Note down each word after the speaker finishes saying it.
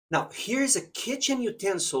Now, here's a kitchen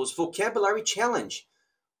utensils vocabulary challenge.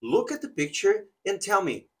 Look at the picture and tell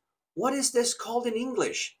me, what is this called in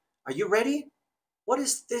English? Are you ready? What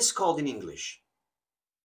is this called in English?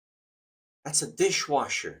 That's a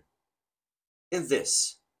dishwasher. And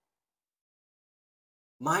this?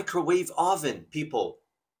 Microwave oven, people.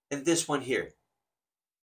 And this one here?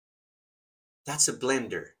 That's a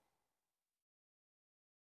blender.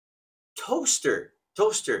 Toaster.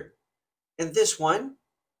 And this one?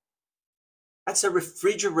 That's a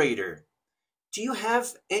refrigerator. Do you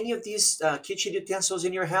have any of these kitchen utensils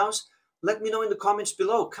in your house? Let me know in the comments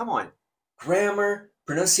below. Come on. Grammar,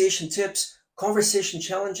 pronunciation tips, conversation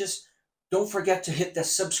challenges. Don't forget to hit that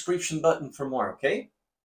subscription button for more, okay?